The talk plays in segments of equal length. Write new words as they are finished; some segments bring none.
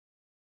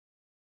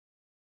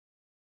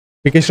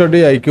टिके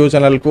study IQ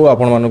channel को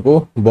आपण मानकु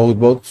बहुत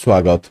बहुत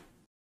स्वागत।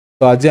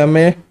 तो आज आम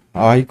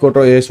हाईकोर्ट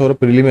एएसओ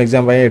प्रिलिम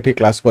एग्जाम ये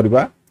क्लास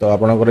करवा। तो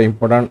आपंकर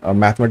इंपोर्टाट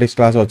मैथमेटिक्स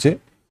क्लास अच्छे।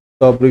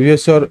 तो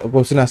प्रीवियस ईयर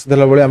क्वेश्चन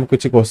आसाला बेले आम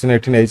किसी क्वेश्चन ये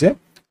नहींचे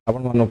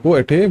आपण मानकु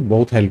ये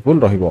बहुत हेल्पफुल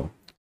रहिबो।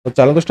 तो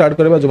चलो स्टार्ट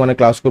करवा। जो मैंने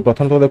क्लास को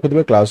प्रथम तो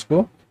देखुए क्लास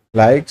को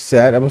लाइक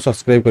शेयर और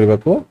सब्सक्राइब करने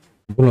को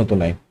भूलु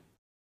ना।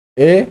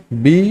 ए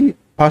बी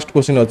फर्स्ट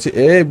क्वेश्चन अच्छी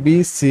A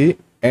B C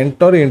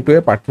enter into A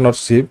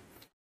partnership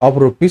of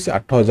rupees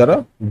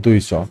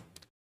 8200।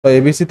 तो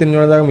एबीसी तीन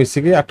जन जाक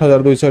मिसिकी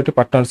 8200 ये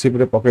पार्टनरशिप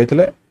रे पकई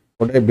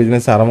गोटे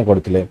बिजनेस आरंभ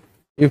करते।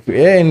 If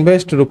A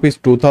invest rupees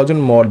 2000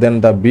 more than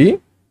the B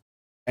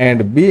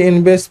and B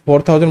invest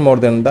 4000 more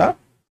than the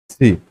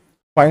C,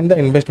 find the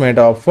investment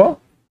of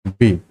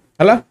B.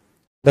 है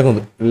देखो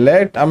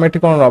लेट आम ये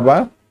कौन रहा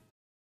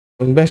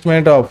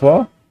इन्वेस्टमेंट ऑफ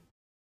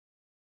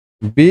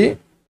बी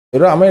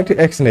आम ये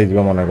एक्स नहीं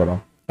जीव मन कर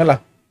है।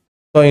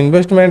 तो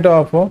इन्वेस्टमेंट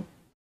ऑफ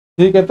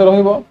सी के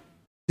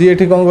सी ये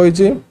कौन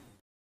कही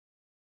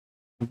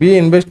B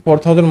invest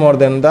 4000 more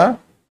than the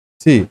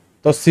सी।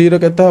 तो सी रो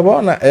केते हबो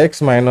ना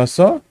x माइनस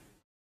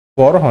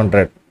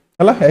 400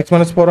 हला x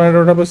माइनस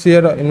 400 हबो सी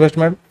रो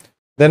इन्वेस्टमेंट।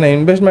 देन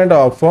इन्वेस्टमेंट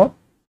ऑफ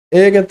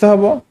ए केते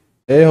हबो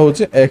ए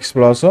होची x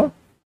plus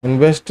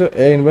invest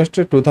A invest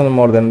 2000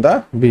 more than the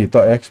B. तो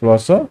x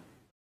प्लस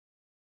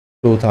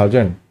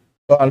 2000।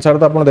 तो आंसर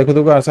तो आपण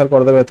देखु आंसर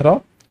कर देबे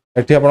एथरो।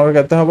 एठी आपण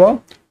केते हबो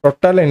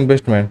टोटल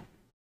इन्वेस्टमेंट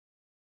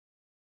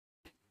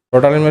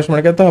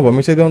केते हबो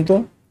मिसे दियंतु।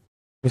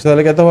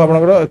 मिसाइल के आप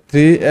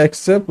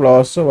 3x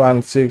प्लस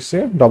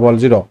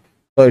 1600।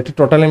 तो ये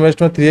total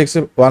investment 3x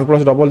 1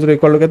 plus 00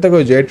 equal to के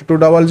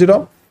 8200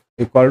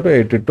 इक्वल टू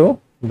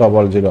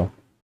 8200।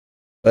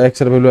 तो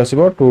x वैल्यू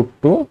आसो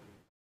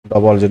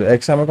 2200।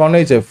 x आम कौन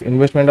नहीं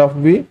investment of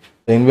B.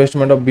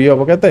 Investment of B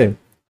हम के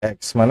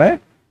x माने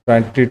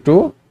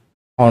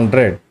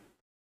 2200।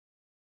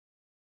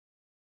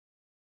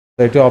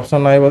 तो ये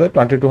ऑप्शन ना बोधे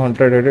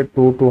 2200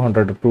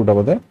 2200 2टा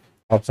बोधे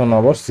ऑप्शन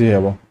नंबर सी हे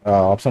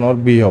ऑप्शन नंबर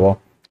बी हे।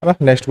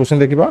 नेक्स्ट क्वेश्चन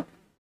देखिबा।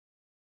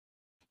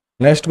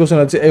 नेक्स्ट क्वेश्चन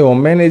अच्छे ए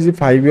women is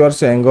 5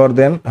 years younger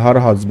than her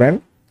husband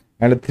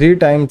and 3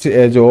 times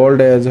as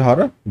old age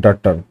her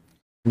daughter.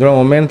 जो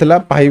women थिला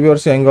 5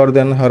 years younger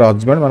than her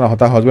husband माने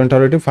हता husband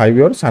ठारो 5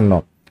 years सान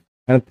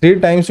and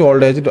 3 times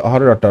old age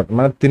her daughter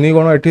माने 3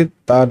 गुण एठी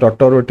ता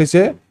डॉटर एठी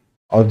से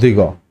अधिक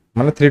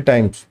माने 3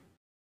 times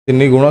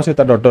 3 गुण से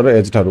ता daughter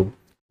as ठारो।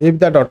 If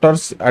the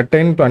daughters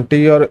attain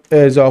 20 year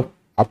as of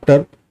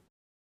after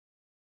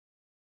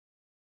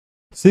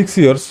 6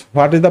 years,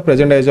 what is the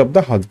present age of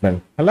the husband?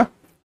 है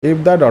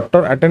if the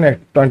daughter attain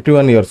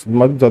 21 years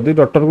जदि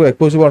डॉटर को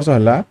 21 वर्ष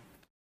है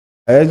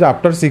एज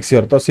आफ्टर 6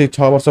 years तो 6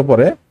 वर्ष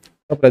पर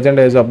तो प्रेजेंट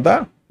एज ऑफ द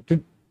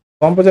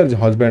कौन पचार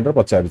हस्बैंड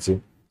पचार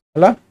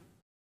है।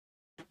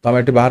 तो आम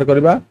ये बाहर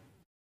करवा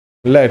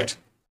लेट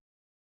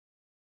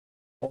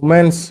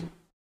वुमेन्स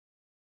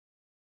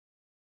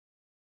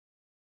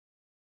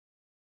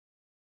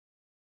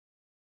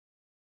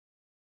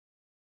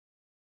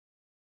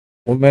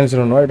वुमेन्स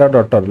नो एटा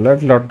daughter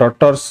late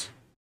daughters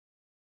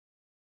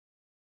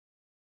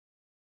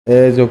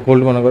as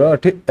equal मन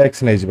कर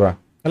एक्स नहीं जावा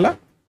है।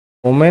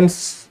 वुमेन्स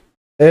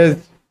एज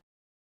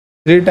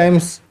 3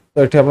 times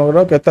तो ये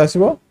आप केते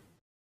आसीबो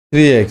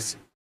 3x।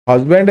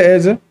 हस्बैंड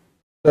एज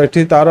तो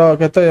ये तार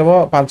केते हेबो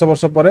 5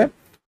 वर्ष पर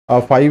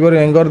 5 year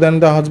younger than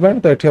the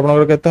husband. तो ये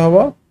आप केते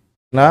हेबो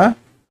ना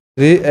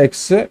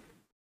 3x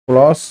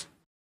प्लस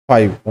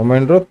 5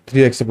 वुमेन रो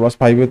 3x प्लस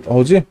 5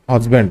 होची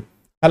हस्बैंड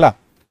है।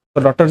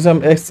 तो डॉटर से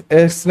हम एक्स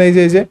एक्स नहीं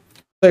जाइए।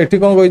 तो ये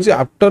कौन कही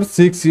आफ्टर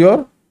 6 year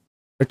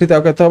ये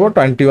के हम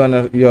 21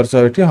 years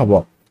ये हम।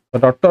 तो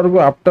डॉटर को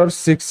आफ्टर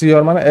 6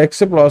 year माने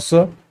x plus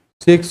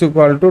 6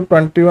 equal to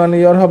 21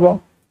 year हम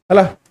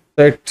है।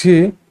 तो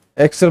ये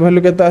एक्स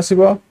वैल्यू के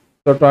आसो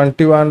तो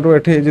 21 रू ये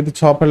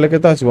 6 फेले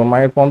के आसो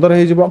माइ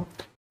 15 हो।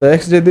 तो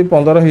एक्स जब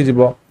 15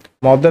 हो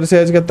मदर से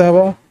एज के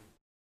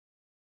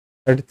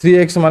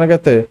 3x माने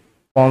के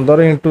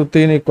 15 ×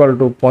 3 इक्वल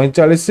टू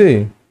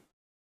 45।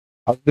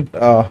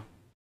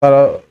 तार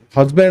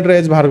हस्बैंड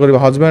एज बाहर कर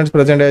husband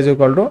present as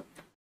equal to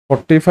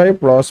 45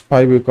 plus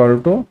 5 equal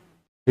to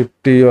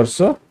 50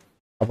 years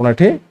आप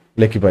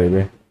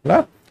लिखिपारे ना।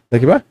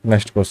 देखा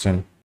next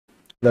question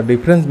the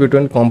difference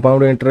between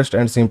compound interest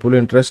and simple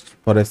interest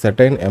for a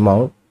certain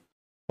amount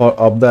for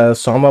of the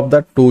some of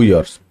the 2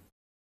 years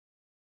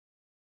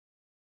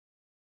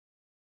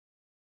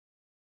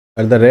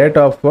at the rate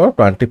of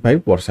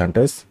 25%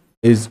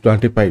 is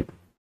 25.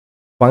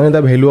 Find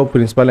the value of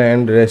principal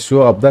and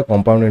ratio of the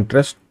compound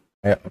interest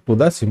to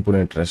the simple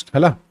interest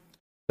है।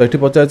 तो ये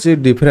पचार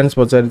difference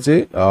पचार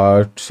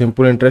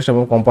simple interest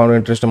और compound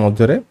interest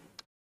मध्य।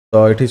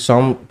 तो ये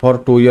सम for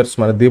 2 years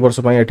माने 2 वर्ष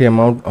ये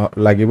amount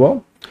लगे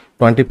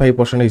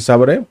 25%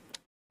 हिसाब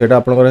से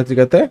आपंकर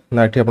के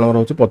ना ये आप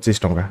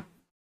 25 टंका।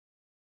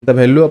 The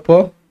value of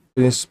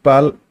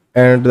principal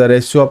and the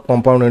ratio of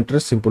compound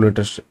interest simple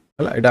interest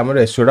है। यहाँ आम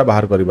रेशियोटा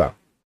बाहर करवा।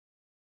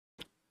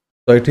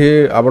 तो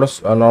ये आप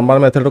नॉर्मल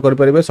मेथड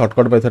करेंगे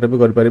सर्टकट मेथड भी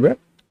करेंगे।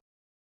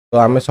 तो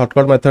आम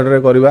सर्टकट मेथड रे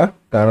करवा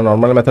कारण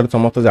नॉर्मल मेथड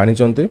समस्त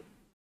जानते।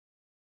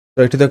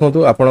 तो ये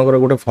देखो आपंकर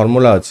गोटे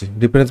फर्मूला अच्छी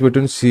difference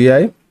between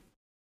CI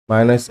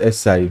minus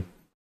SI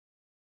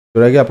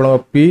जोटा कि आप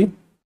P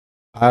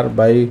R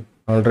by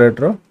 100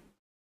 row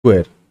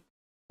square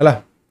है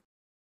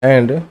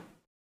and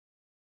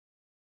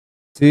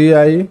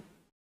CI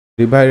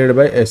divided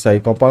by SI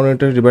compound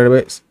interest divided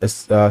by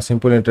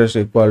simple interest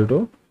equal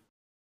to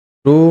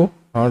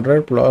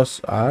 200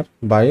 plus R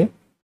by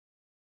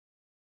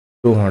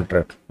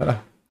 200 है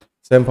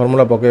सेम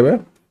फॉर्मूला पकेबे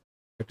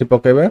एटी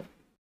पकेबे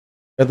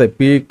केते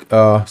पी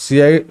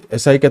CI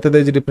SI केते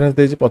देजी difference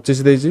देजी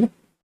 25 देजी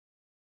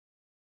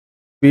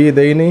P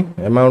देइनी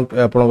amount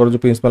आपनकर जो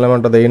principal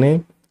amount देइनी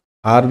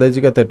R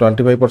देजी केते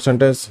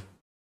 25%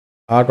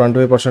 R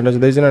 25%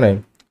 देजी ना नहीं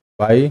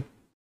by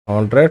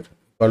 100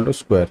 equal to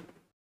square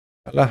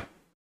है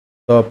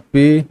तो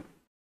P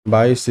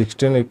by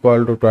 16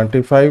 equal to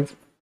 25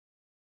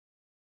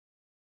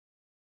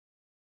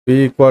 P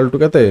equal to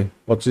केते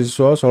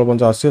 2500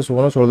 1685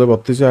 16 16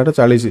 32 8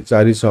 40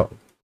 400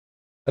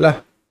 है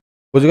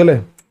बुझीगले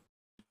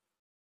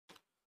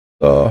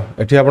तो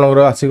ये आपंकर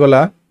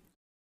आसीगला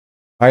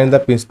फाइंड द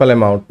प्रिंसिपल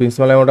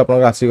अमाउंट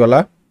आपंकर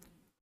आसीगला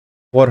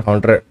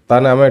 400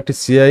 ताने आम ये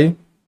CI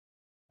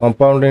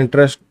compound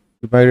interest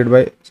divided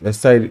by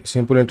SI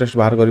simple interest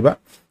बाहर करवा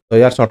तो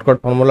यार शॉर्टकट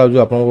फॉर्मूला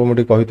जो आपको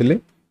मुझे कही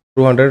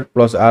 200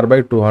 plus R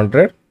by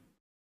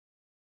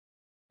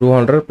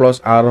 200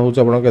 plus R हूँ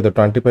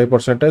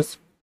 25%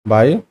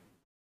 by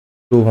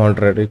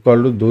 200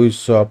 equal to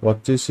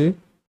 225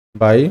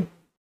 by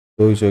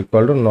 200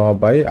 equal to 9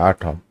 by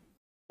 8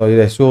 तो ये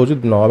रेशियो हूँ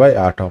 9 बाई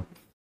 8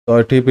 तो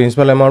ये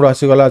प्रिंसिपल अमाउंट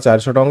आसीगला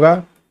 400 टंका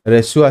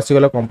ratio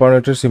आसीगला compound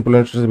interest simple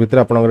interest भितर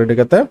आपंकर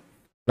ये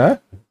ना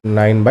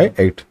 9 बाई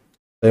 8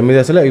 तो एमती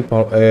आसले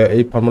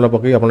यही फर्मूला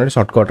पकई आप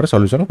सर्टकट्रे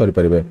सल्यूशन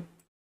करेंगे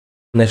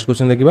नेक्स्ट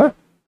क्वेश्चन देखा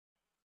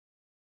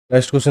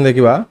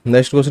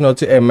नेक्स्ट क्वेश्चन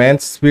अच्छे a man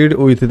speed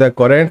with the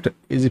current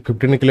is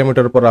 15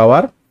 kilometre per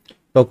hour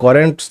तो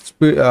करेंट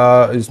स्पीड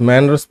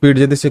मैन स्पीड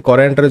जब से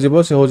करेंट रे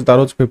जीवो से तार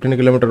हूँ 15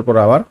 kilometre per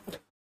hour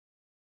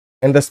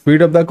and the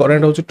speed of the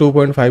current हूँ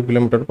 2.5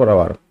 kilometre per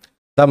hour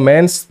the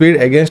man speed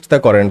against the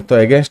current तो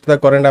एगेंस्ट द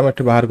करेंट आम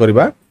ये बाहर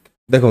करवा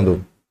देखो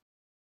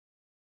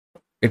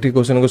ये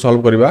क्वेश्चन को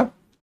सॉल्व करवा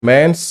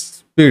man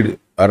speed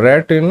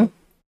rate in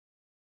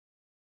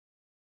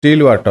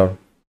still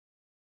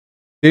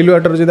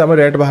water जब आम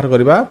रेट बाहर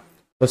करवा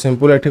तो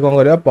सिंपल ये कौन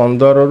करवा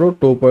 15 रु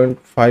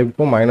 2.5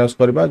 को माइनस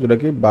करवा जोटा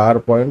कि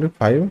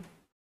 12.5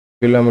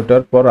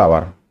 किलोमीटर पर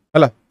आवर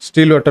है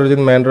स्टिल वाटर जब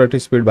मैन रो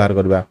स्पीड बाहर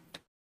करवा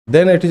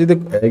देन ये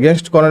जब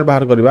एगेंस्ट करेंट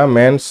बाहर करवा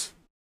man speed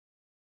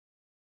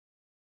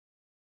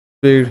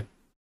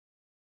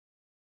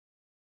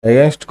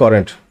against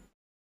current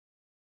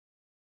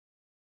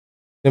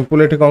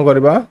simple ये कौन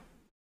करवा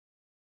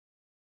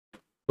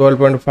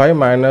 12.5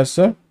 माइनस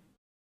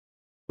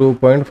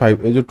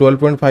 2.5 ये जो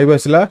 12.5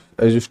 आसला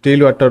जो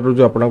स्टिल वाटर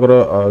जो आपनकर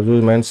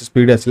जो मेन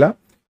स्पीड आसला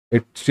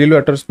स्टिल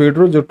वाटर स्पीड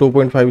रो जो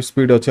 2.5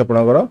 स्पीड अच्छे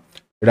आपनकर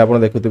ये आप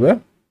देखुवे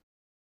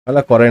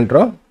है करेंट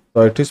रो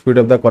तो ये स्पीड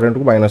ऑफ द करेंट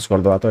को माइनस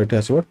करदे तो ये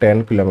आसो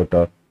 10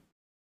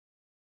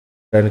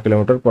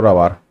 किलोमीटर पर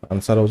आवर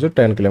आंसर हो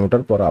 10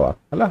 किलोमीटर पर आवर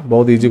है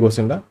बहुत इजी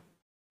क्वेश्चन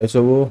ये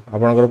सब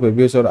आपनकर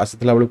प्रीवियस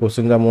आसीला बेले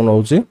क्वेश्चन जा मु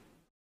नौची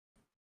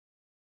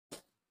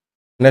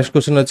नेक्स्ट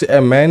क्वेश्चन अच्छे a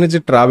man is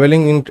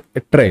travelling in A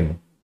train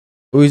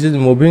which is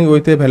moving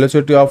with a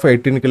velocity of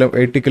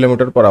 80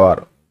 kilometre per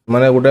hour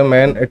माने गोटे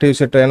मैन एठी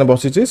से ट्रेन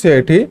बसी से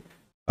एठी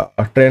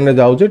ट्रेन रे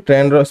जाउचे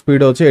ट्रेन रो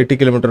स्पीड होचे 80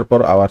 kilometre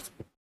per hour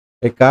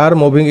A car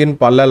moving in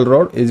parallel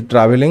road is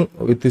travelling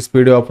with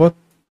speed of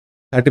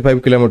 35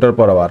 kilometre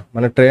per hour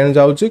माने ट्रेन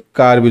जाउचे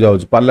कार भी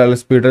जाउचे पैरेलल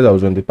स्पीड रे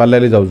जाउचंती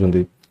parallelly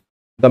जाउचंती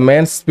the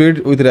man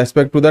speed with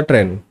respect to the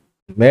train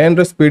man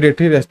row speed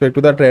एठी respect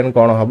to the train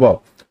कोन हबो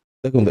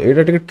देखो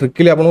एटा टिके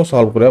tricky आपन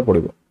सॉल्व करबा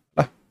पड़िबो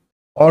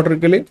और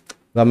tricky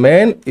the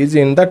man is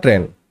in the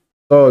train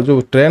तो जो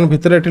ट्रेन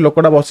भितर ये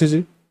लोकटा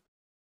बसी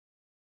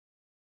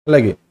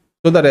लगे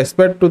तो the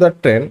respect to the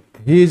train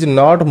he is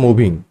not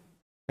moving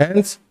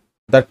hence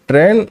the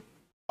train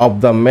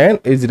of the man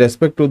is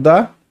respect to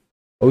the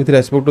with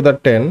respect to the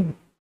train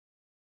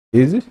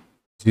is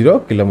 0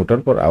 kilometre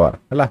per hour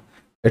है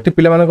ये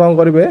पिला माने कौन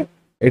करेंगे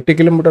 80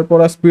 किलोमीटर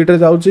पर स्पीड रे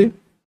जाउची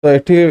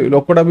तो ये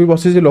लोकटा भी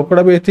बसी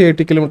लोकटा भी ये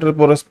 80 किलोमीटर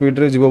पर स्पीड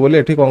रे जीवो बोले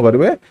ये कौन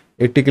करेंगे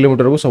 80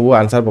 किलोमीटर को सब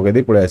आंसर पकई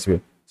दे पड़े आसबे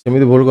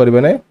सेमती भूल करेंगे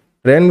ना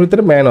ट्रेन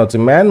भितर मैन अच्छे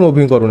man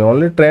moving करूनी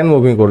only train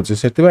moving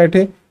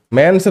करुँचे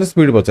man sir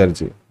speed पचार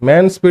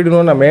मैन स्पीड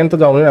नुह ना मैन तो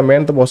जाऊनी ना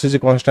मैन तो बसी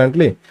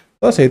कन्स्टांटली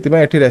तो से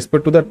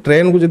रेस्पेक्ट टू द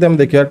ट्रेन को जब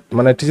देखा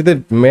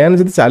मानते मैन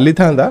जब चली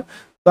था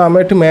तो आम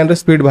ये मैन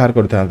स्पीड बाहर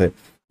करते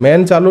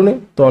मैन चलुनी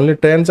तो ओनली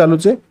ट्रेन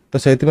चलुचे तो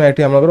से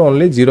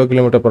ओनली 0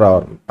 किलोमीटर पर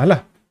आवर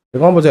है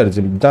कौन पचार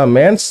the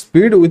man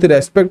speed with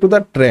respect to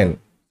the train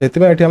से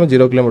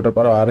 0 किलोमीटर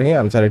पर आवर ही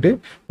आंसर ये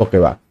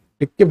पकेबा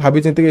टिके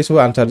भाभी चिंती ये सब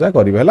आंसर जा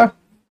करेंगे है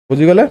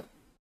बुझीगले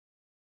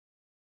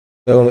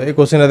ये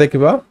क्वेश्चन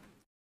देखा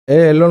ए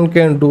alone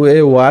can do a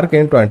work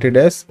in 20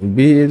 days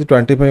B is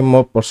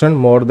 25%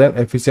 more than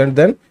efficient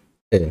then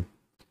A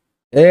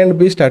and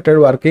be started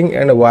working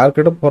and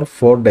worked for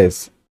 4 days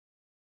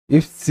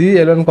if C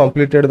alone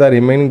completed the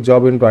remaining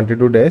job in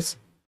 22 days,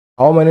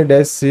 how many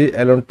days C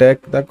alone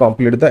take the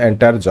complete the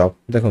entire job?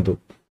 देखो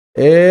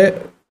ए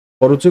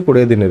करुच्ची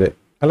 20 दिन रे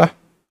हला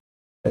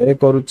ए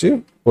करुच्ची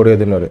 20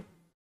 दिन रे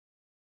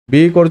B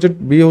करुच्ची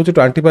B होची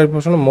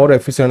 25% more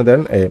efficient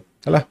than A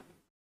हला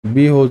B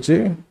होची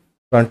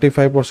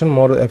 25%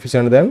 more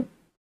efficient than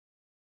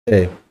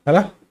A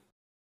हला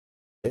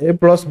A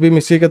plus B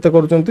मिसी केते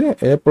करूचंती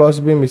A plus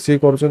B मिसी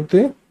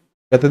करूचंती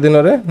केते दिन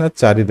रे ना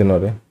 4 दिन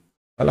रे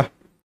हला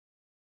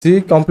सी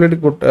कंप्लीट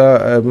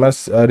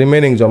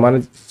रिमेनिंग जो माने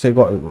से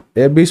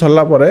ए बी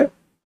सरला परे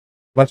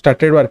माने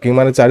स्टार्टेड वर्किंग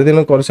माने 4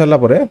 दिन कर सरला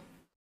परे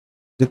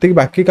जति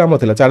बाकी काम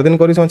थिला 4 दिन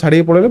करी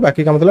छाड़ी पड़े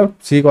बाकी काम थिला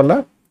सी करला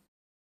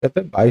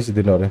केते 22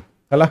 दिन रे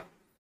हला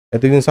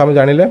एति दिन हम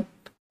जानिले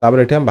तापर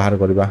एठी हम बाहर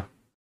करबा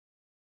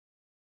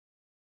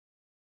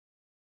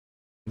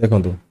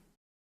देखंतु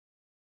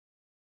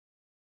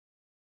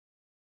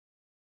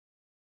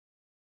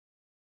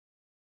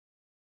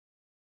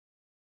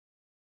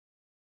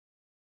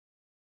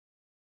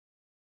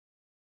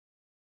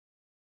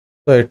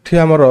तो एठी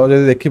हमर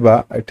जदि देखिबा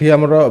एठी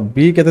हमर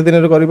बी केते दिन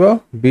रे करबो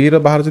बी रो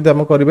बाहर जदि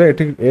हम करबे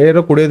एठी ए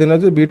रो 20 दिन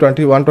जे बी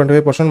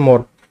 21-25% मोर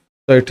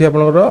तो एठी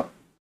आपनकर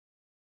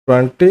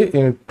 20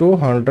 into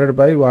 100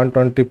 by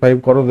 125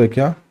 करो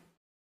देखिया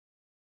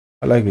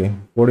हला कि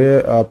 20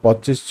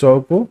 25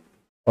 चौक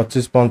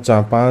 25 पंचा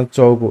 5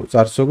 चौक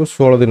 400 को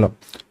 16 दिन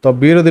तो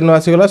बी रो दिन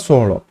आसी गला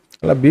 16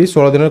 हला बी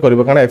 16 दिन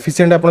करबो कारण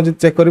एफिशिएंट आपन जे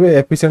चेक करबे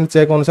एफिशिएंट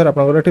चेक अनुसार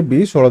आपनकर एठी बी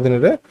 16 दिन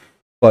रे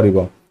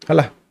करबो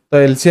हला तो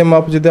एलसीएम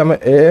ऑफ जदि हम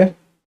ए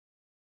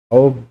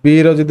और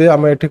बी रो जदि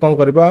हम एठी कोन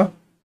करबा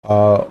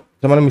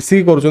से माने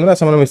मिसी करूछन ना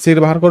से माने मिसी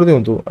बाहर कर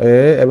दियंतु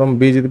ए एवं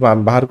बी जदि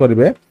बाहर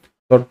करबे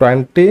तो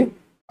 20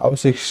 और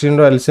 16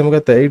 रो एलसीएम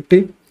केते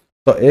 80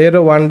 तो ए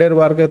रो 1 डे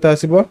वर्क केते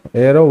आसीबो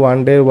ए रो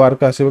 1 डे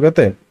वर्क आसीबो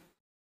केते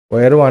ओ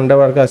ए रो 1 डे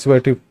वर्क आसीबो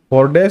एठी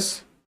 4 डेज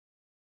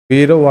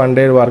बी रो 1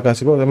 डे वर्क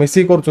आसीबो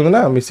मिसी करूछन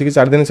ना मिसी की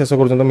 4 दिन शेष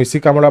करूछन तो मिसी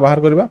कामडा बाहर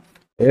करबा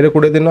ए रो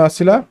 20 दिन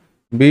आसीला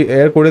बी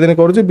ए 20 दिन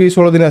करूछ बी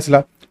 16 दिन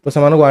आसीला तो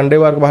समान 1 डे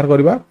वर्क बाहर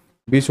करबा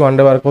 20 1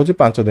 डे वर्क होची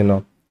 5 दिन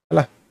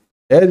हला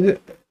as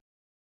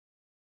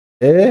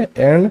A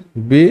and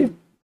be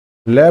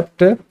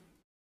left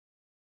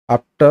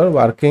after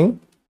working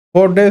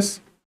 4 days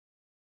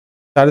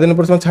 4 दिन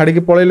पर छाड़ी की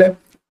पळेले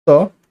तो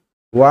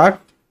work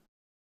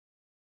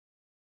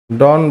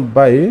done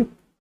by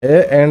A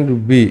and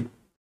be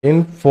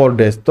in 4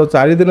 days तो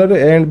 4 दिन रे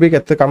ए एंड बी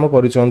केते काम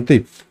करिसंती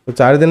तो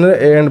 4 दिन रे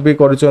ए एंड बी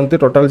करिसंती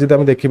टोटल जदि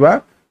हम देखिबा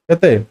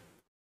केते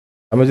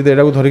हमें जदि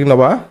एटा को धरि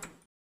नबा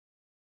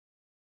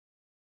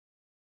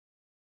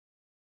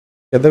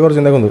केते कर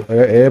देखो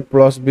ए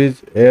plus B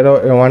A row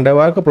 1 day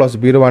work plus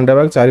B row 1 day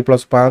work 4 +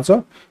 5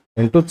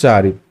 *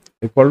 4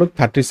 equal to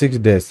 36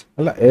 days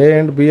हला ए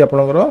एंड बी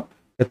आपनकर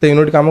केते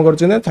यूनिट काम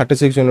करछिने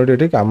 36 यूनिट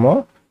एठी काम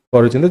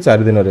करछिने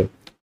 4 दिन रे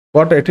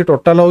बट एठी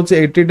टोटल होची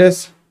 80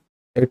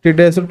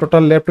 डेज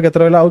टोटल लेफ्ट केते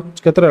रहला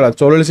केते रहला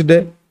 44 डे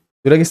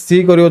जोरा कि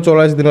सी करियो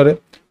 44 दिन रे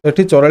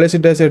एठी 44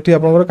 डेज एठी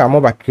आपनकर काम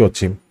बाकी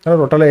अछि कारण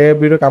टोटल ए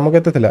बी रो काम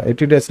केते थिला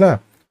 80 डेज ना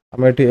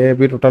हम एठी ए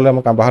बी टोटल हम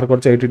बाहर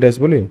करछे 80 डेज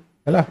बोली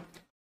हला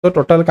तो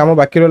टोटल काम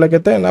बाकी रहला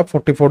केते ना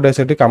 44 डेज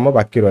एठी काम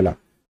बाकी रहला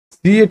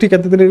सी एठी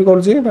केते दिन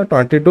करछि ना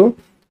 22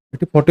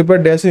 एठी 45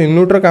 डेज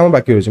यूनिट रो काम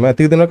बाकी रहछि मैं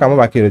 30 दिन रो काम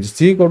बाकी रहछि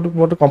सी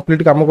कोट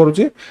कंप्लीट काम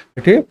करूछि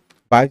एठी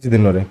 22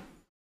 दिन रे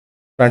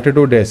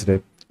 22 डेज रे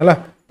हला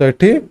तो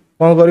एठी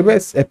कोन करिवे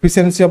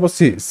efficiency of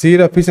C C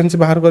row efficiency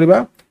बाहर करबा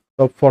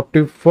तो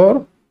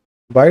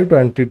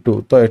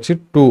 44/22 तो एठी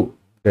 2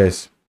 डेज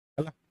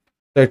हला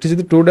तो एठी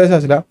जदी 2 days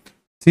आसिला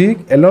C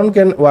alone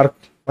can work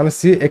माने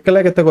सी एकला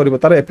केते करिवो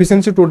तार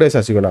एफिशिएंसी 2 डेज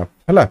आसी गला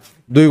हला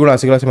 2 गुण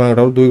आसी गला से माने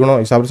 2 गुण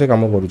हिसाब से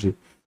काम करूची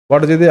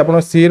बट जदी आपण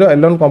सी रो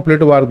एलोन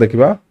कंप्लीट वर्क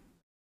देखिबा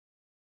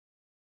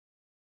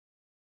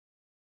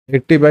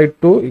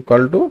 80/2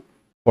 इक्वल टू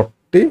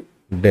 40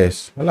 डेज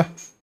हला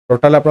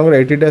टोटल आपन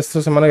 80 डेज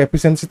से माने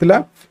एफिशिएंसी थिला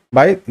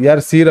बाय यार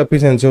सी रो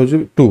एफिशिएंसी हो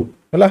 2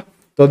 हला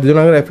तो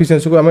दुजनकर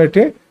एफिशिएंसी को हम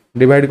एठी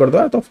डिवाइड कर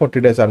दो तो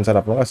 40 डेज आंसर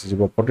आपन आसी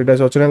जिवो 40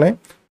 डेज अछि नै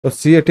तो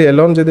सी एठी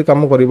एलोन जदी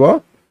काम करिवो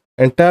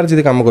एंटायर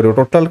जदी काम करिवो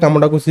टोटल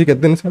कामडा को सी केते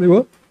दिन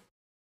सारिवो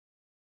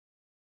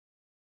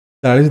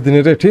 40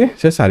 दिन रे एठी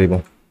से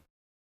सारिवो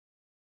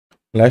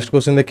नेक्स्ट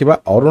क्वेश्चन देखिबा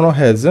Arun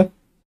has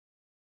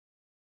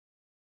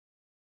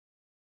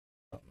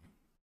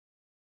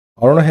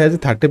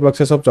 30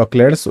 boxes of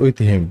chocolates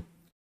with him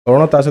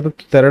Arun ता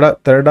सहित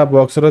 13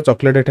 बॉक्स रो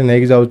चॉकलेट एठी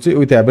नेकी जाउची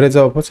विथ एवरेज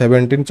ऑफ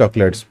 17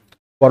 चॉकलेट्स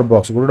पर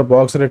बॉक्स गोटे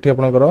बॉक्स रे एठी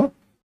आपनकर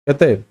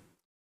केते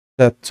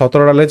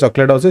 17टा ले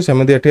चॉकलेट अछि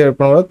सेमिति एठी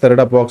आपनकर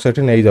 13टा बॉक्स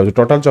एठी नेकी जाउची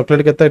टोटल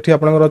चॉकलेट केते एठी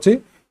आपनकर अछि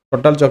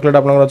टोटल चॉकलेट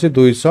आपनकर अछि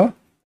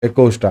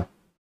 221 टा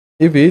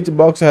if each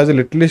box has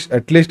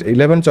at least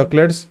 11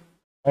 chocolates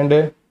and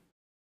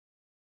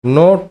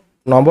no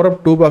number of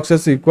 2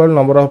 boxes equal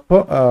number of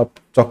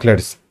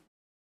chocolates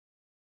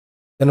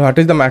then what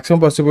is the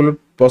maximum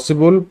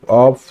possible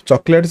of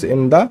chocolates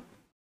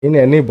in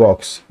any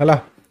box hela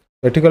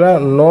ethi kala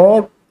no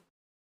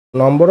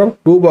number of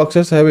 2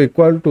 boxes have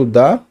equal to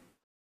the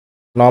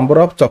number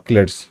of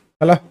chocolates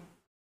hela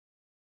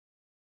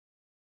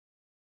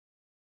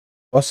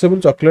possible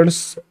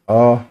chocolates,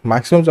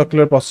 maximum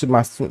chocolate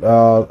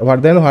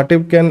what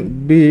if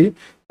can be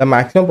the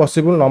maximum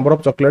possible number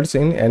of chocolates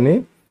in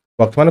any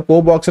box माने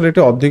को box रे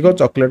एठी अधिक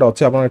chocolate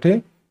अछि आपण एठी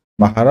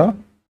बाहर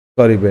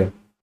करिवे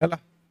हला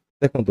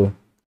देखंतु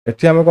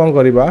एठी हम कोन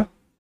करिबा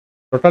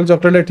टोटल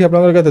चॉकलेट एठी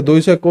आपण केते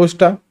 221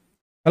 टा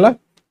हला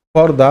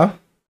for the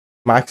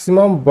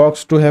maximum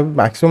box to have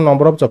maximum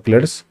number of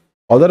chocolates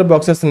other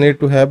boxes need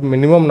to have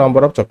minimum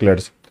number of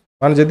chocolates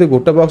माने जदी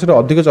गोटे बॉक्स रे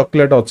अधिक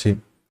चॉकलेट अछि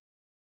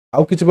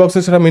आउ किछि बॉक्स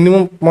से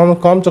मिनिमम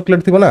कम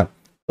चॉकलेट थिबो ना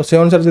तो से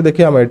अनुसार जे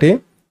देखि हम एठी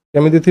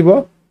केमिति थिबो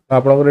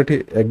आपन एठी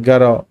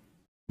 11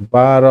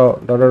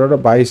 12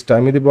 22 टा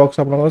एमिति बॉक्स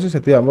आपन अछि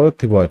सेति हमर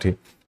थिबो एठी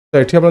तो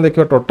एठी आपण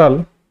देखिबा टोटल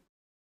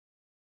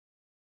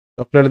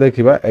चॉकलेट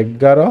देखिबा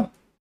 11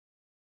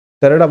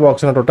 13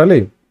 बॉक्स ना टोटली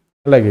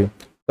लागी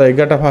तो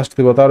 11 टा फास्ट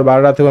थिबो तार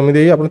 12 टा थिबो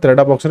एमिति आपन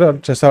 13 बॉक्स रे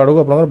शेष आडू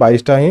आपन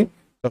 22 टा ही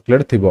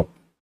चॉकलेट थिबो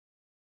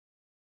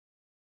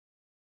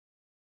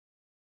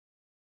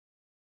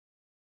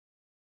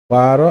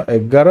 12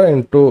 11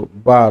 इंटू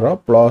 12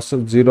 प्लस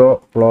 0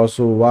 प्लस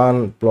 1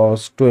 प्लस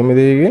 2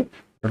 एमिति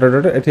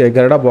एठी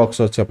 11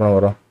 बॉक्स अछि आपनकर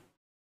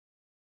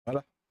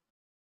होला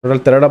टोटल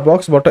 13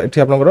 बॉक्स बट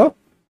एठी आपनकर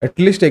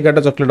एटलीस्ट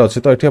 11 चॉकलेट अछि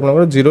तो एठी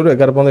आपनकर 0 ରୁ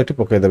 11 पॉइंट एठी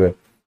पकै देबे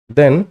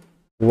देन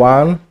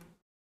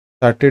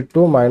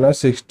 132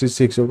 -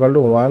 66 इक्वल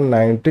टू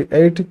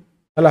 198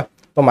 होला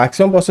तो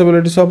maximum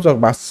possibilities of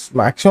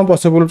maximum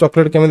possible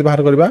chocolate केमिति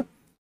बाहर करबा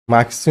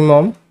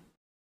मैक्सिमम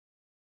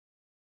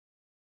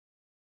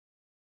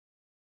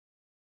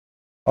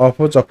of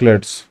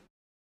chocolates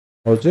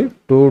होची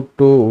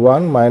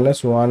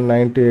 221 -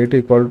 198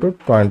 equal to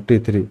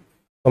 23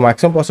 तो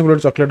मैक्सिमम पॉसिबल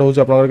चॉकलेट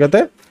होची आपन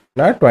केते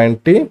ना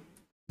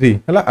 23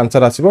 हला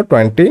आंसर आसीबो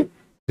 23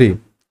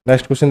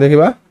 नेक्स्ट क्वेश्चन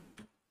देखिबा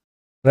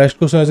नेक्स्ट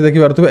क्वेश्चन अछि देखि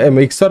पारथु a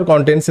mixture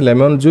contains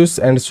lemon juice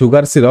and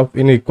sugar syrup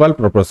in equal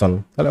proportion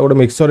हला ओडे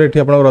मिक्सचर एठी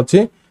आपन अछि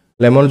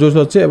लेमन जूस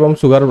अछि एवं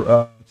शुगर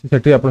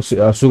सेठी आपन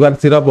शुगर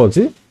सिरप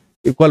अछि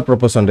इक्वल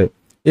प्रोपोर्शन रे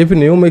if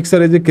new mixture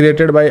is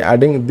created by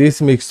adding this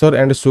mixture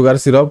and sugar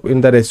syrup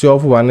in the ratio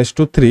of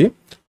 1:3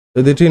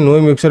 यदि ठी न्यू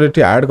मिक्सचर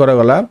एठी ऐड करा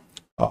गला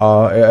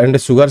एंड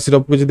शुगर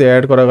सिरप को जदि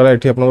ऐड करा गला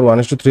एठी आपन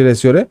 1:3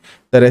 रेशियो रे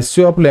the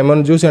ratio of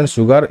lemon juice and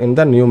sugar in the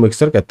new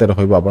mixture केते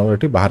रहइबो आपन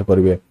एठी बाहर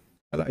करिवे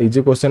हला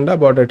इजी क्वेश्चन दा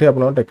बट एठी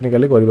आपन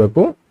टेक्निकली करिबा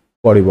को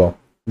पड़िबो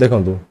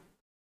देखंतु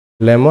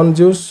lemon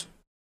juice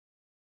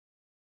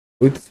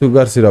with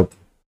sugar syrup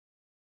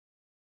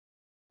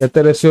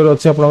केते रेशियो रे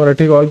अछि आपन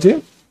एठी कहछि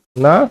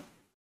ना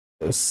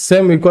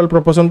सेम इक्वल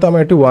प्रोपोर्शन तो हम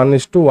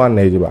 1:1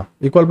 नहीं जावा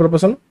इक्वल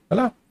प्रोपोर्शन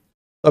है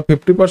तो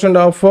 50%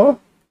 of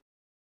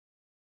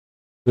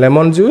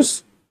lemon juice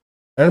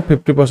and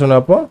 50%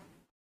 of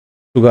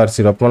sugar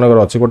syrup मन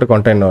अच्छे गोटे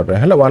कंटेनर रे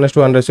है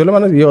 1:1 रेशियो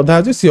माने ये अधा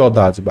अछि सी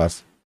अधा अछि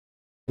बस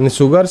इन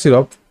sugar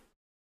syrup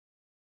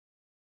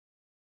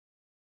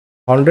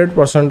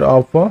 100%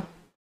 of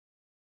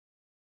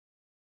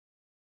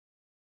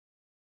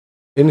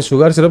in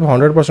sugar syrup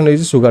 100%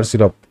 is sugar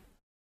syrup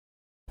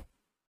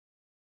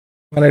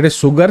माने एटे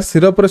शुगर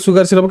सिरप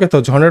केते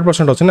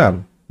 100% अछि ना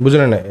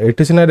बुझले ना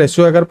एठी सिना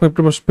रेशियो अगर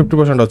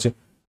 50% अछि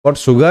बट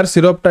शुगर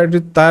सिरप ता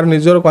तार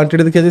निजर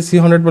क्वांटिटी देखिया जे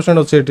 100%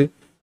 अछि एठी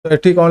तो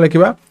एठी कोन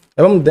लिखिबा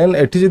एवं देन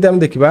एठी जदि हम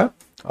देखिबा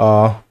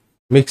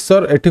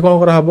मिक्सचर एठी कोन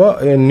करा हबो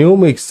a new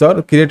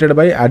mixture created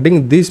by adding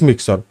this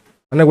mixture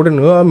माने गोटे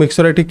न्यू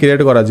मिक्सचर एठी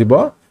क्रिएट करा जिवो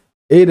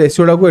ए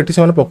रेशियो डा को एठी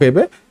से माने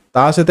पकेबे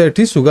ता सहित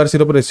एठी शुगर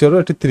सिरप रेशियो रो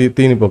एठी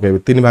 3 पकेबे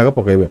 3 भाग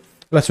पकेबे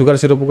हला शुगर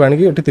सिरप को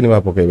आनी एठी 3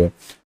 भाग पकेबे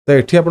तो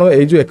एठी आपण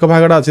ए जो एक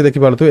भागडा अछि देखि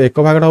पारथु एक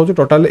भागडा होची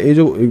टोटल ए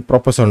जो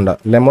प्रोपोर्शन डा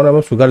लेमन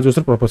एवं शुगर जूस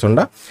प्रोपोर्शन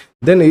डा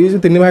देन ए जो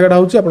 3 भागडा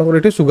होची आपण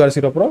एठी शुगर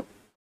सिरप रो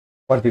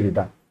क्वांटिटी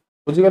डा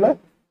बुझि गेला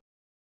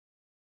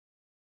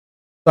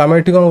तो हम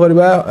एठी कोन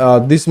करबा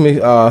this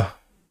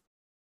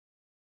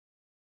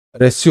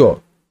ratio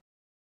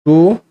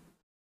 2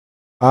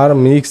 are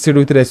mixed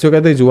with ratio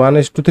केते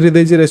 1:3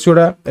 देछि रेशियो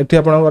डा एठी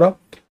आपण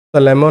तो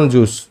लेमन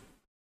जूस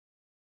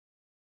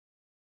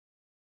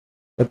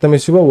एते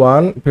मिसिबो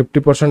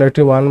 50%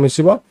 एठी 1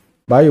 मिसिबो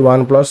बाय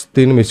 1 +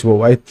 3 मिसिबो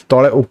बाय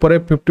तळे ऊपर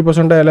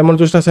 50% लेमन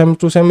जूस ता सेम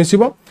टू सेम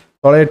मिसिबो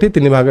तळे एठी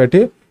 3 भाग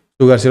एठी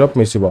शुगर सिरप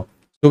मिसिबो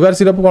शुगर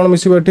सिरप कोन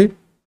मिसिबो एठी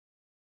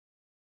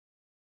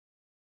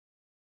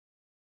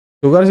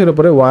शुगर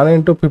सिरप रे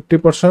 1 *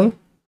 50%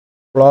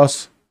 प्लस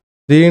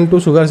 3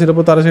 * शुगर सिरप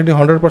तार सेठी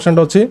 100%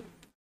 अछि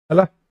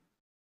हला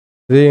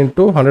 3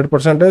 *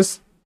 100%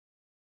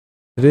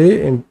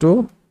 3 *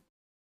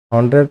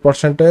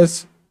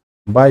 100%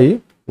 बाय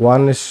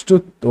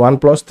 1:1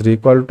 + 3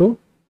 इक्वल टू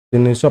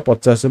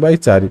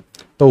 350/4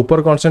 तो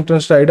ऊपर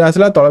कंसंट्रेशन एटा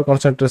आसिला तळ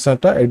कंसंट्रेशन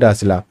टा एटा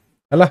आसिला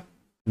हला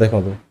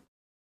देखो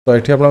तो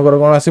एठी आपन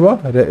कोन आसीबो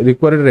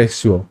रिक्वायर्ड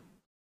रेशियो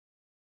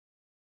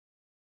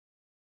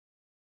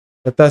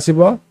एता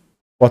आसीबो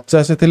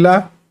 50 थिला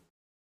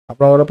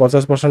आपन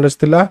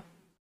 50% थिला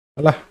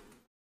हला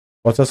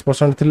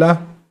 50% थिला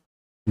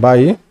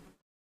बाय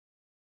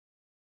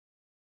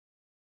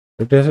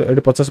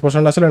एटे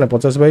 50% आसले ना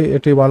 50 बाई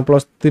एटी 1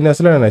 + 3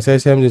 आसले ना से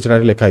सेम जिसरा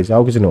लिखा है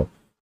आउ किछ नो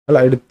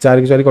हला एटी 4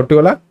 के 4 कटि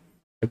गला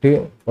ये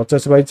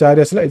 50/4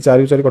 आसला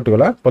 4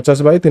 कटिगला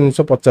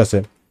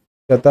 50/350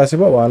 केते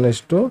आसीबो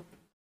 1:7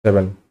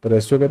 तो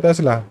रेशियो केते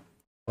आसला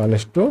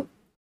 1:7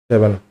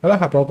 है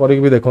आप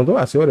भी देखो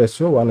आसो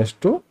रेशियो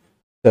 1:7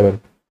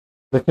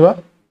 देखा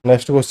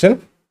नेक्स्ट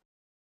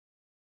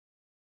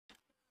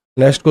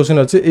क्वेश्चन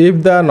अच्छे इफ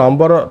द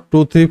नंबर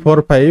 2 3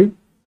 4 5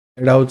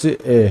 एटा हूँ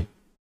ए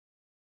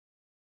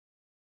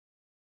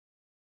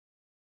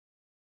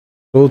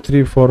 2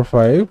 3 4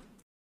 5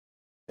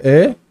 ए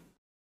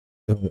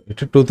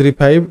 2 3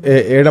 5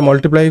 एटा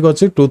मल्टीप्लाई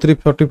अच्छी 2 3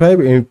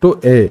 45 into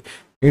A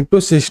into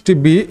 60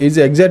 B is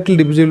exactly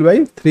divisible by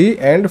 3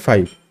 and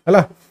 5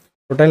 है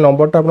टोटाल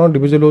नंबर आप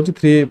डिविजिबल हो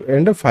 3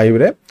 and 5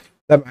 रे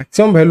the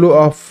maximum value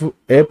of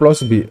A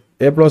plus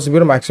B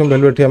maximum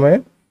value एठी हमें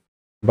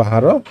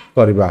बाहर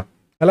करबा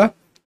है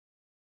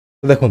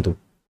देखो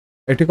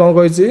ये कौन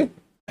कही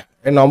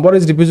ए नंबर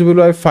इज डिविजिबल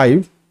बाय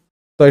 5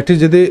 तो ये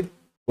जदि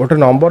गोटे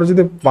नंबर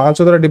जब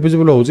 5 द्वारा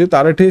डिविजिबल होची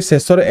तार एठी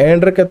शेषर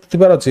एंड रे केते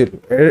थिबार अछि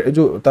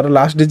जो तार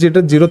लास्ट डिजिट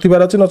 0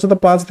 थिबार अछि नचेत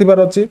 5 थिबार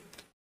अछि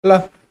हला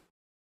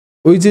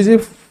ओइ जे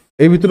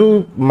ए भितरु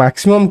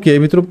मैक्सिमम के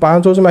भितरु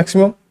 5 हो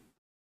मैक्सिमम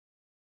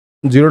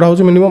 0 टा हो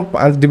मिनिमम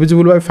 5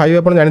 डिविजिबल बाय 5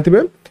 आपण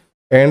जानिथिबे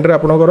एंड रे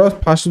आपनकर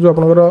फास्ट जो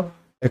आपनकर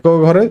एक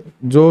घरे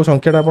जो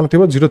संख्याटा आपण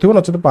थिबो 0 थिबो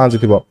नचेत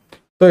 5 थिबो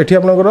तो एठी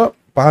आपनकर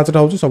 5 टा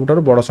हो सबटार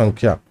बड़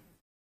संख्या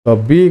तो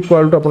b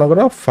इक्वल टू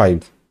आपनकर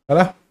 5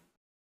 हला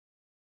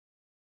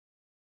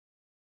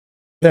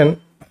देन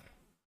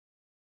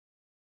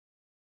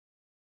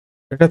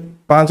एटा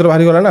 5 रो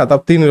बाहरी गला ना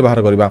तब 3 रो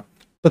बाहर करबा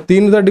तो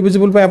 3 द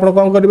डिविजिबल पे आपण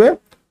कोन करबे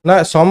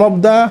ना सम of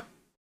the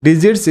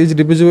digits is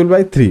divisible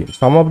by 3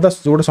 some of the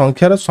जोड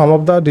संख्यार सम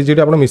ऑफ द डिजिट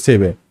आपण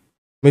मिसेबे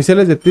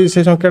मिसेले जति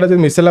से संख्याटा जे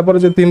मिसेला पर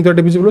जे 3 द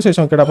डिविजिबल से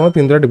संख्याटा आपण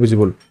 3 द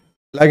डिविजिबल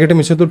लाइक एटे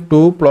मिसे तो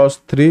 2 +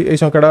 3 ए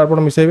संख्याटा आपण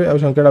मिसेबे आ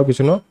संख्याटा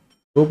किछ न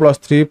 2 +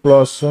 3 +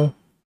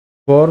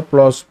 4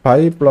 +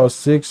 5 +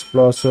 6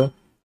 +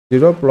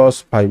 0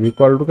 + 5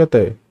 इक्वल टू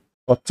केते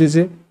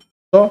 25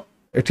 तो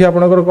एठी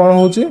आपनकर कोन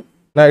होची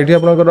ना एठी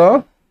आपनकर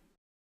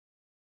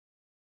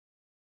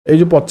ए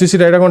जो 25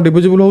 रा एटा कोन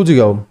डिविजिबल होची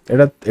गाओ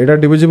एटा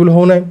डिविजिबल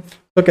हो नै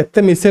तो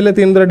केते मिसेले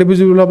 3 द्वारा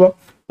डिविजिबल हबो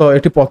तो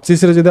एठी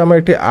 25 रे जदि हम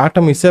एठी 8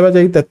 मिसेबा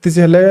जाई 33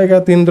 हेले का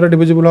 3 द्वारा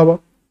डिविजिबल हबो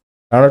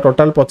कारण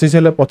टोटल 25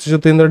 हेले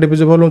 25 3 द्वारा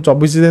डिविजिबल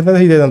 24 देता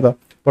ही जाता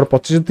पर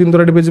 25 3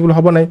 द्वारा डिविजिबल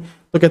हबो नै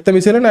तो केते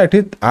मिसेले ना एठी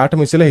 8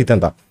 मिसेले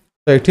हितांता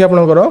तो एठी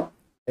आपनकर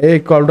ए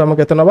इक्वल टू हम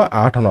केते नबा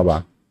 8 नबा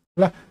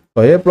हला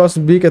तो ए प्लस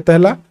बी केते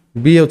हला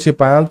बी अछि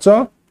 5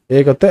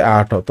 ए केते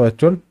 8 तो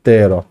एक्चुअल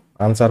 13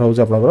 आंसर होउछ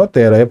आपनकर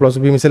 13 ए प्लस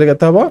बी मिसेले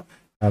केते हबो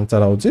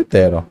आंसर होउछ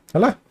 13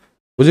 हला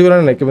बुझि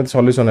गला नै केमे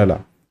सॉल्यूशन हला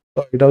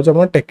तो एटा होउछ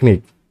आपन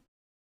technique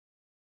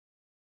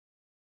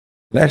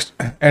next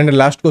and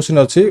last question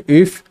अछि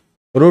if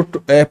root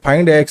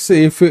find x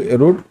if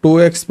root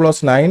 2x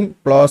 + 9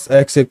 +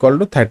 x =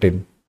 13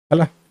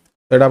 हला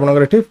तो एटा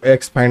आपनकर एठी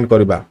x फाइंड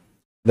करबा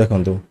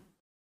देखंतु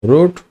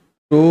रूट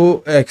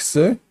 2x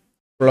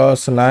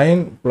 + 9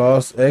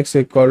 + x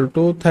 =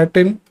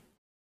 13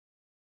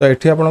 तो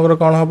एठी आपनकर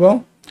कोन हबो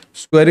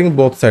squaring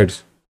both sides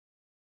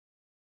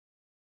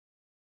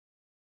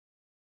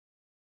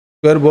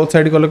square both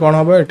side कले कोन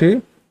हबो एठी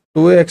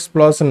 2x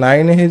 +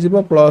 9 हे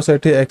जिवो प्लस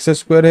एठी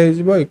x² हे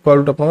जिवो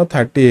इक्वल टू आपन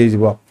 30 हे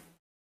जिवो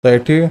तो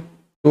एठी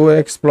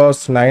 2x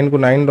 + 9 को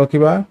 9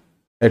 रखिबा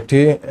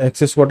एठी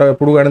x² टा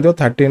एपुडु गाणी दियो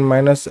 13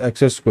 -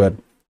 x²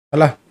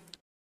 हला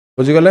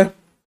बुझि गले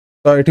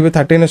तो एठी भी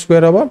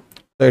 13² हबो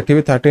तो एठी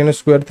भी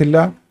 13²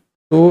 थिला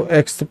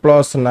 2x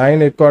 +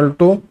 9 =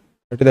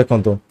 एठी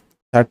देखंतु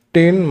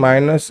 13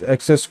 -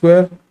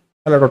 x²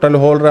 हला टोटल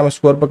होल रे हम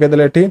स्क्वायर पके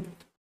देले एठी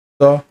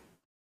तो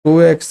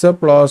 2x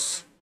 +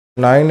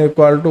 9 =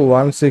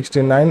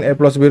 169 a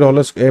 + b whole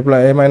a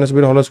 -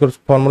 b whole square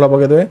formula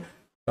पके देबे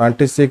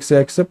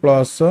 26x +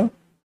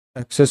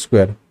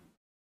 x²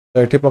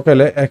 तो एठी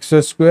पकेले x²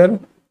 -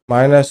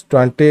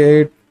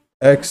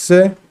 28x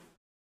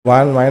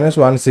 1 -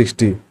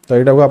 160 तो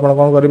एटा को आपण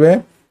कोन करिवे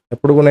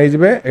एपुड को नै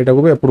जिवे एटा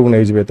को भी एपुड को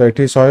नै जिवे तो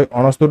एठी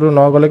 169 रो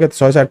 9 गले के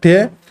 160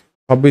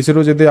 26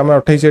 रो जदी हम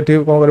 28 एठी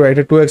कोन करबा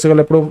एठी 2x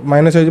गले एपुड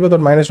माइनस हो जिवो तो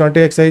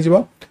 -20x हो जिवो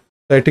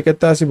तो एठी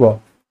केते आसीबो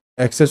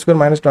x²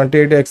 -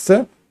 28x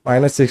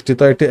 -60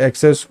 तो एठी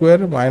x² -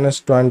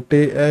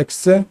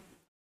 20x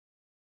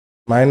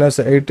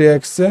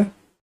 -80x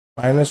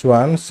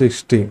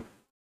 -160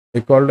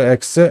 equal to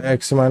x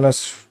x -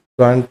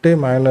 20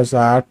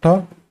 -8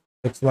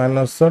 x -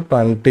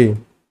 20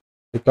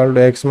 equal to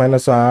x -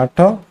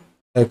 8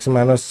 x -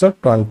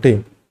 20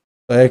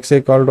 तो x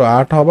इक्वल टू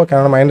 8 हबो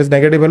कारण माइनस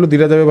नेगेटिव वैल्यू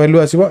दिरा जाबे value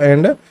आसीबो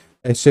and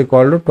x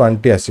equal to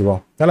 20 आसीबो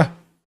हला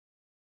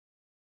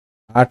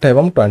 8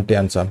 एवं 20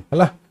 आंसर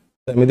हला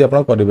एमिति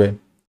आपण करिवे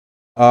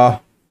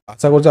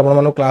आशा करछु आपण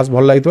मानो क्लास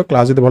भल लागितो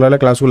क्लास जदि भल लागले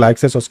क्लास को लाइक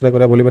से सब्सक्राइब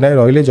करिया भूलिबे नै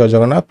रहिली जय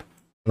जगन्नाथ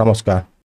नमस्कार।